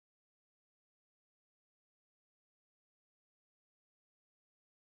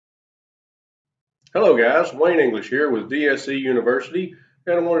Hello guys, Wayne English here with DSC University,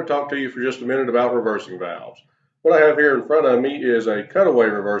 and I want to talk to you for just a minute about reversing valves. What I have here in front of me is a cutaway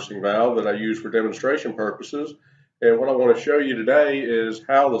reversing valve that I use for demonstration purposes, and what I want to show you today is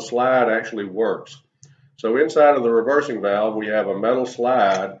how the slide actually works. So inside of the reversing valve we have a metal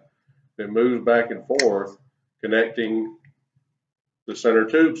slide that moves back and forth connecting the center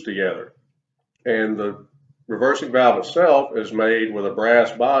tubes together. And the reversing valve itself is made with a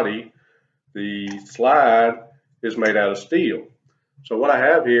brass body. The slide is made out of steel. So what I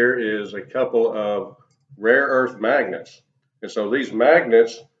have here is a couple of rare earth magnets. And so these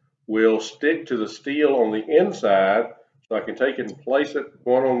magnets will stick to the steel on the inside. So I can take it and place it,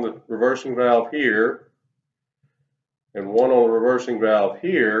 one on the reversing valve here and one on the reversing valve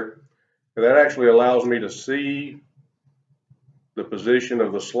here. And that actually allows me to see the position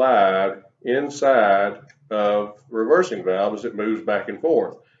of the slide inside of the reversing valve as it moves back and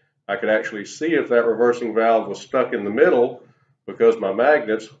forth. I could actually see if that reversing valve was stuck in the middle because my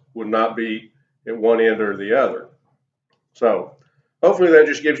magnets would not be at one end or the other. So hopefully that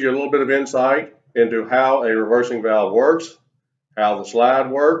just gives you a little bit of insight into how a reversing valve works, how the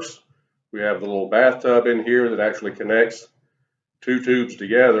slide works. We have the little bathtub in here that actually connects two tubes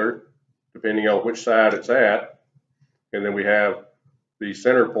together depending on which side it's at. And then we have the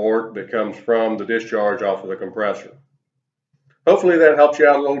center port that comes from the discharge off of the compressor. Hopefully that helps you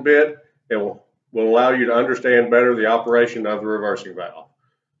out a little bit and will allow you to understand better the operation of the reversing valve.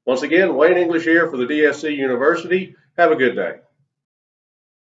 Once again, Wayne English here for the DSC University. Have a good day.